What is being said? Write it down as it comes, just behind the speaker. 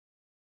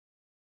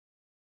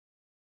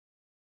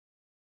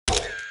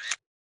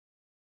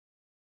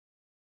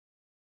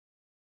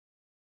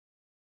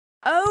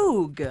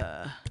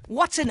ogre.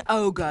 What's an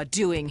ogre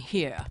doing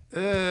here?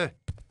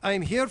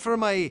 I'm here for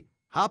my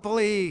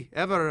happily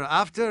ever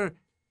after.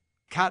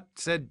 Cat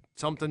said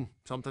something.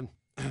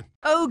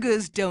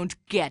 Ogres don't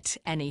get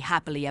any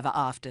happily ever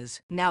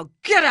afters. Now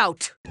get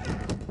out!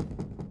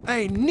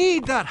 I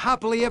need that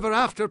happily ever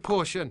after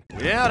potion.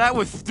 Yeah, that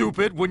was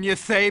stupid, wouldn't you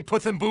say,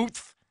 Puss in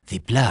Boots? The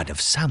blood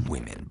of some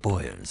women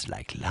boils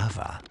like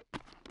lava.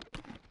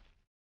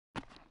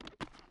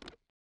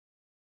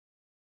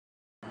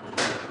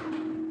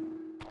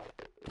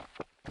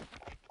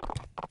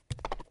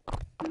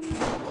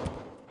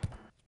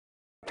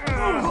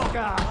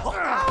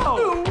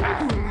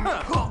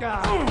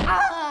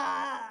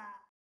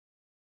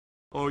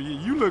 Oh,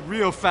 you look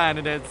real fine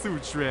in that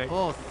suit, Shrek.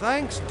 Oh,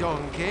 thanks,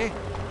 donkey.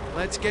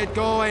 Let's get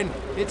going.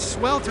 It's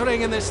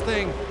sweltering in this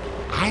thing.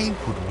 I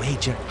would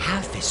wager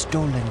half a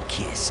stolen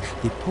kiss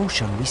the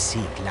potion we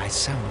seek lies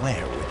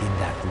somewhere within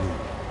that room.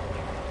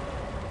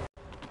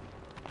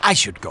 I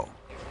should go.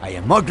 I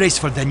am more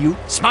graceful than you,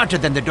 smarter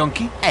than the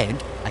donkey,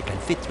 and I can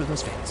fit through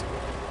those vents.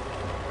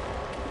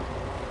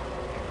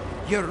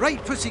 You're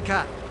right,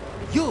 pussycat.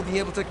 You'll be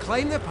able to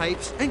climb the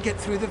pipes and get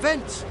through the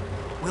vents.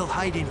 We'll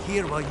hide in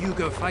here while you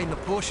go find the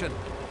potion.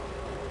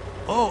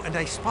 Oh, and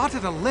I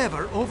spotted a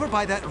lever over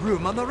by that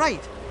room on the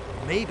right.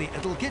 Maybe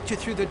it'll get you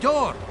through the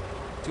door.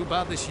 Too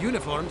bad this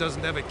uniform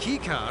doesn't have a key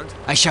card.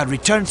 I shall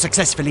return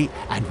successfully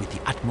and with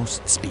the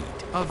utmost speed.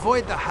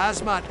 Avoid the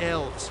hazmat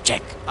elves.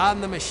 Check.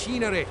 And the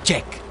machinery.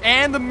 Check.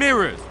 And the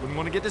mirrors. Wouldn't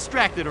want to get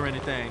distracted or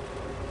anything.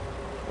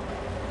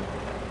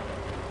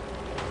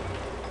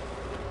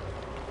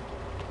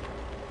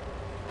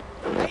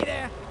 Hey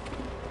there!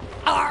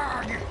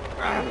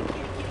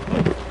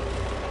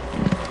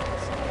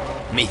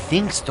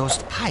 Methinks those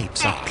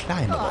pipes are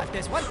climbable. if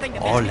there's one thing to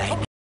All I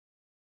need.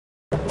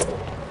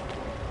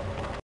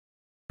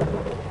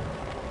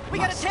 We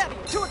gotta tell you,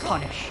 2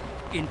 o'clock. Punish,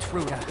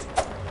 intruder.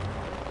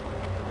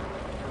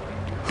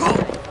 For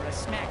a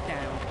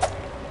smackdown.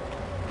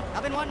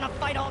 I've been wanting to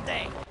fight all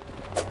day.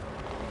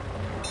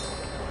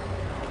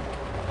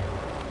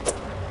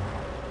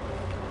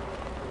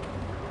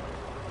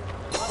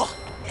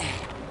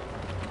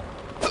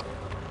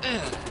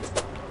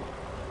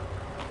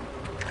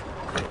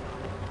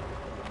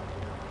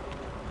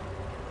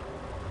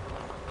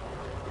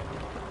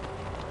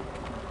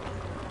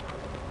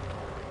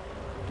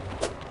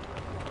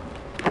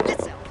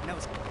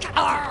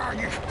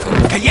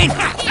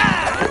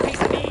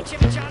 Piece of me,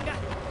 chimichanga.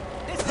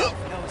 This elf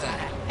knows how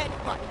to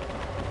headbutt.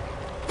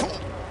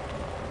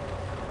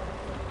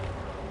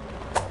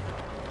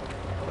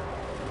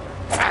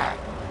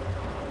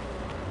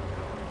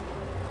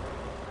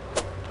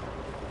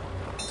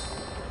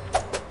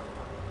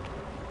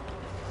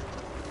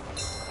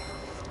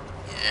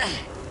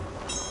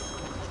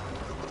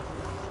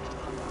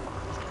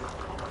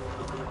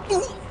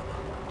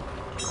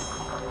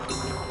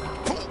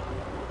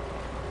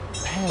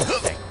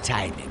 Perfect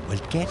timing will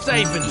get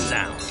Safe me and here.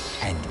 sound.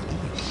 And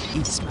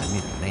Ian is my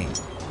middle name.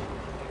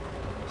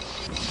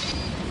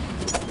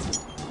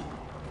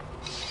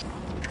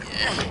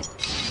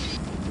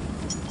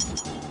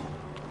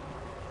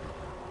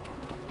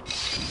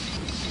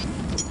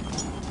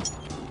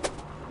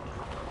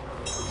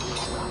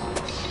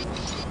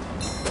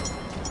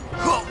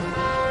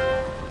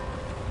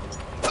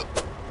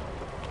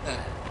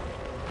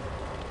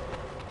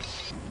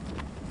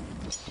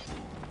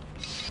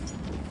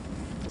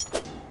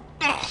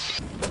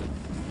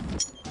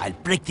 I'll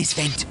break this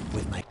vent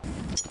with my...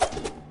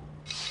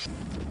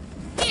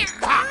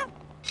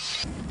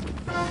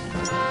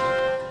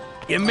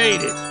 You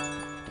made it.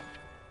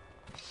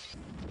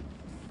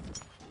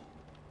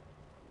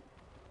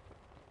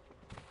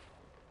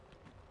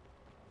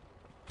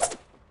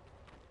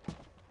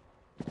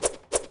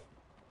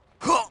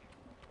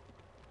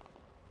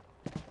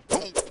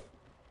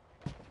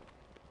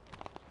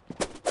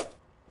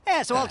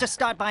 Yeah, so I'll just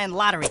start buying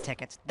lottery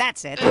tickets.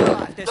 That's it.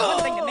 If there's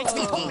one thing that makes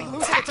me totally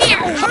lose it,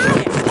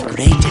 it's The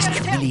greatest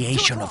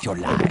humiliation of your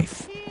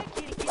life.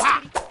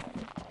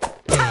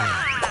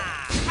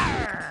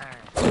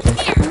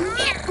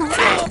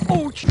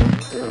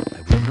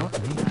 I will not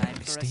make that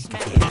mistake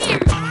again.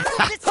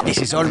 Ha, this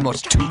is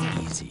almost too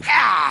easy.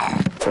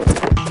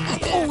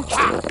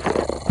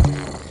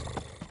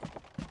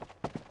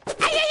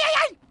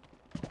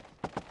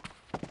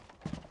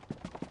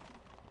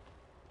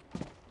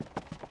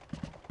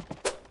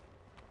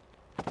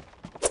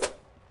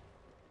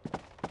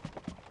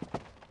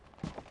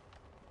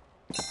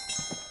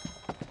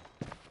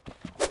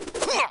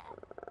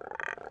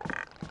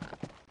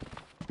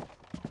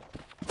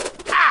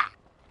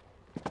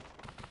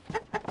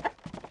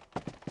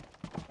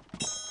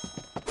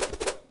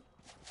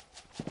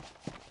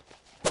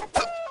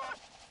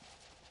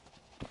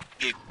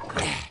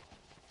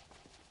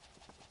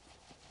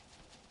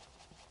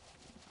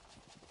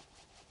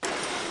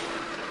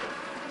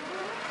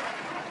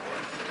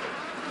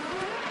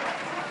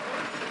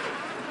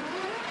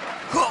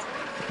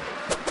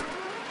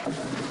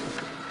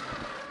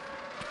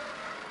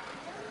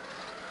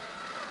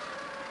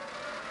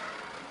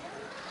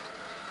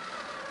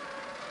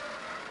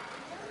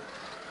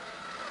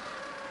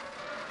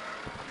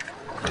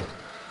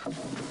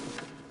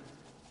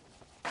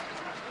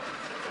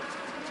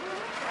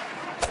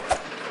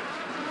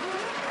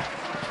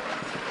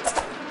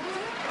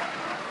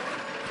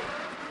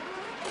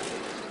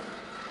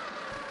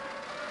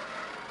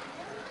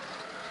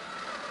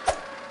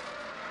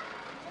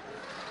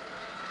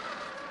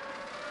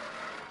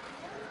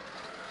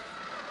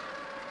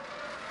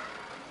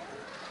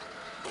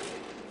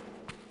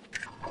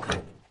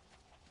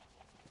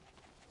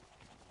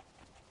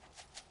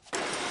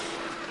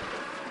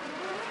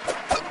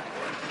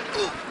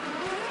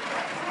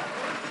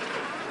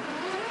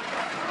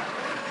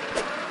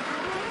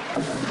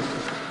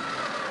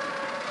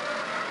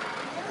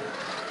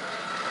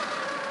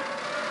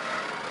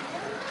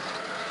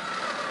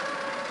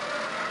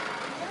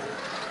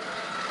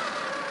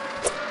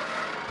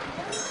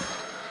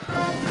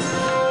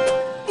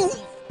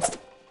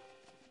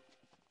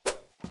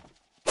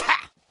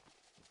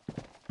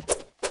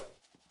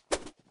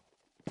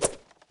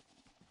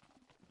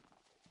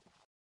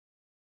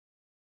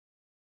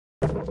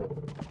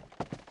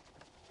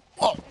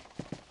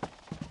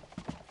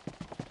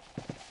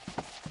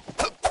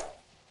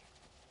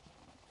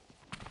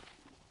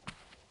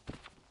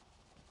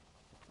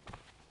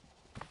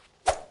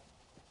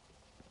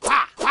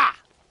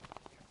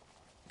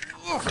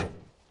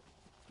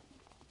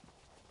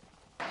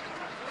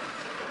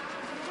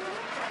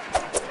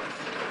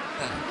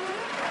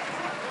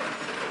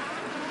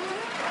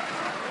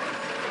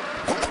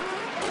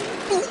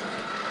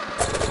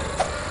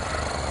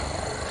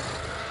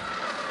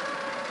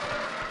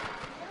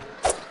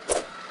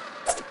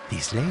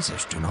 Those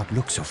lasers do not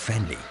look so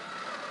friendly.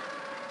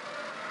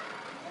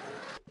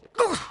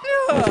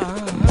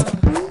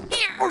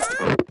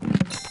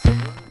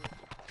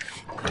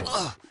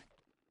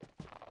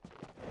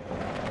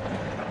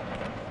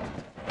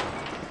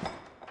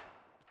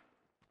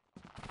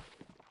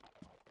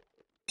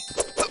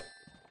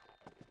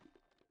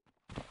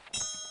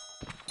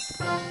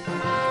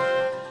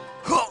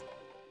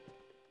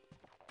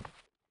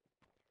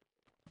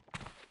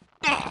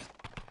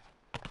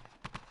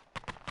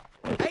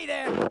 Hey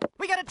there!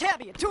 We got a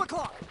tabby at 2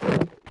 o'clock!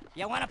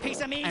 You want a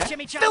piece of me,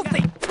 chimichanga?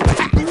 Filthy!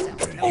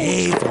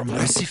 Pray for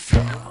mercy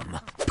from...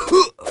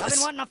 I've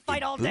been wanting to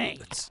fight all day.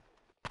 Boots.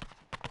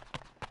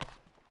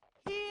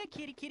 Here,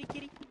 kitty, kitty,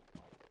 kitty.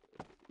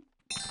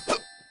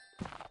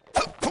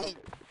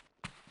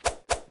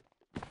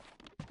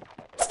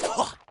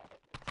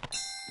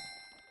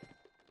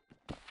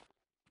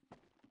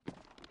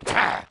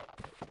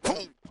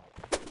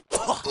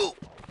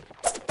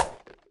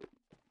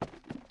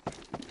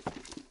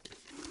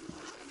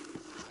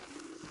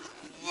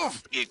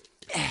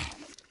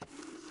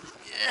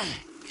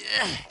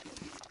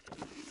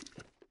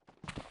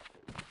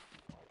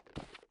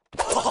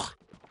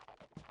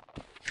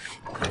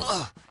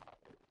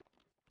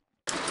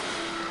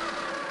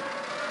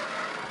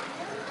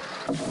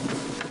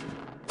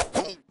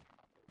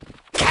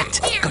 Cat,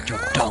 got your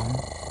tongue?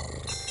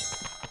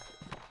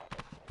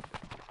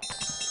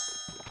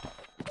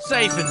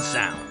 Safe and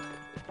sound.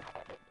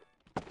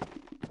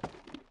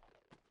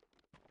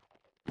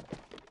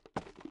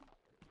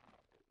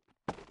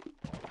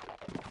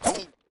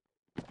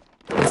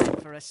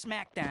 For a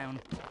smackdown.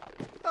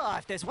 Oh,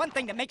 if there's one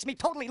thing that makes me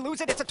totally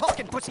lose it, it's a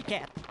talking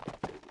pussycat.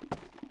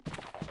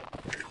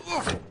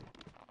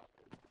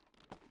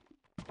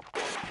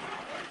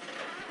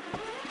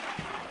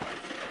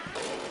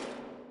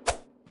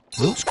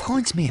 Those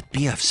coins may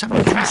be of some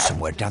use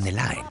somewhere down the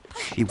line.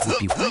 It would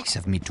be wise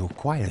of me to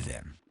acquire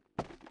them.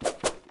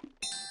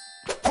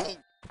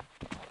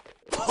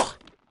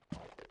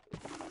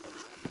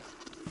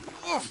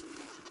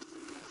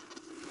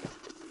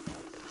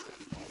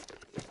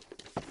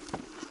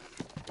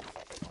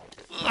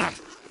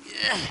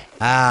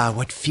 Ah,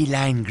 what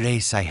feline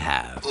grace I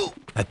have.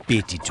 A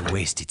pity to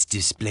waste its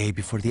display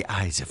before the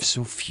eyes of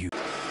so few.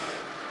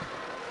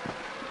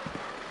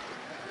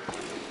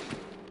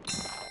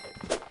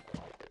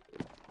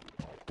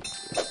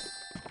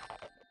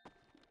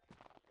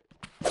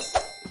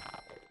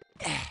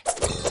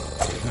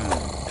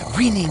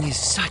 Winning is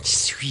such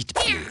sweet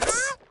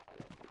bliss.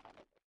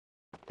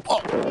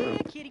 Here,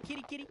 kitty,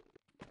 kitty, kitty.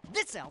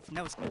 This elf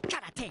knows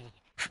karate.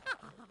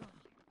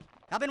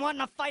 I've been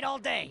wanting to fight all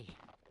day.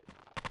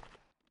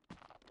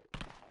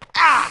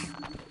 Ah!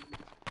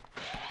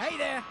 Hey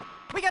there!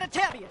 We got a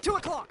tabby at 2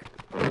 o'clock.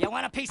 You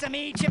want a piece of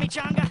me,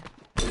 chimichanga?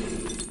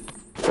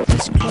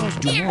 These claws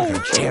do more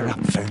than tear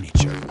up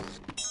furniture.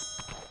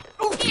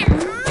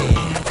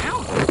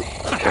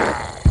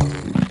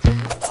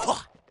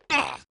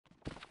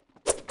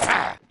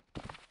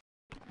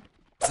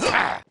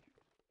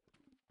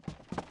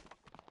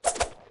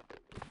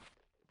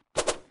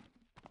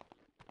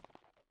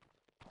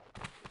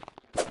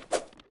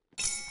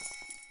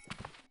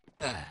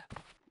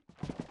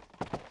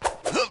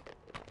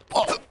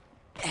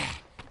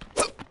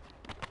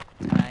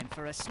 Time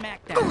for a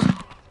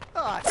smackdown.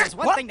 Oh, if there's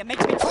one thing that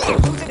makes me totally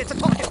lose it, it's a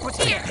talking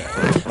pussycat.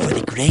 For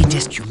the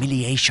greatest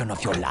humiliation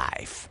of your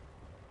life.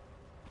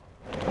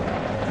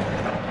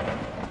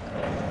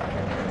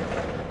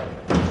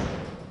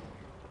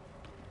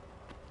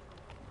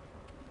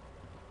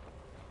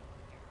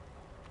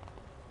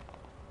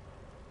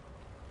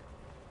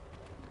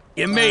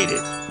 You made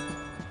it.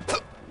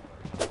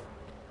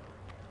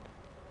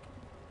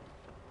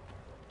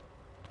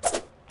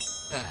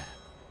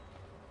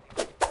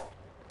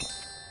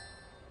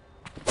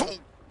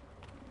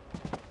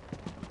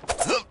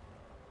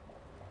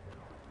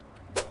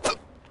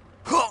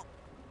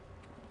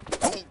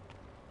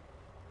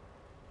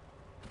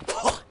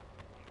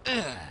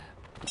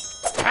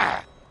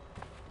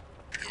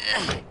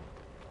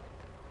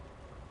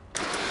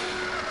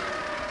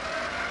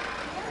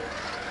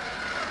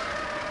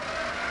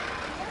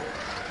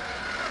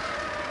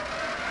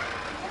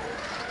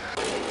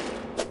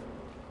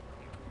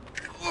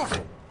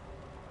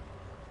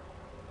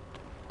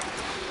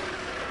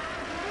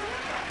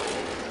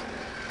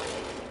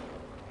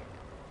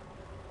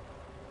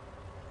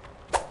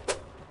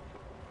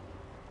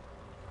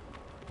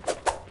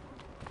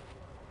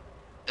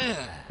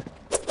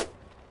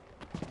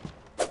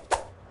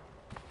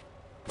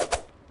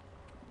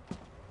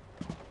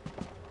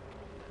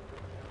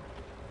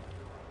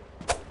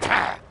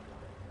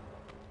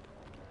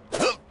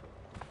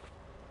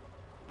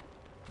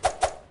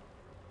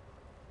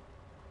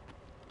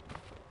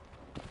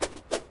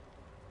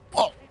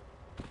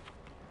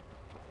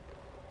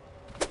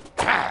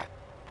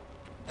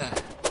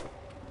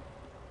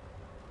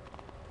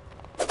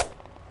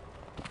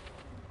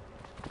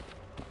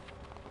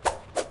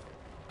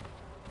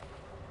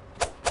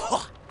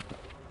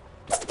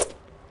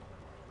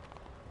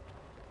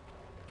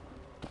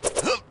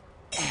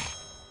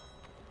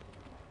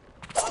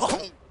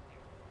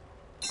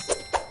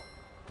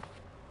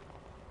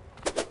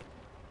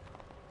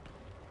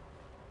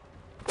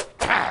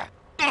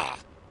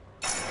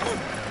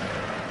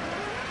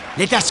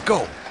 Let us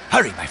go.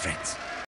 Hurry, my friends.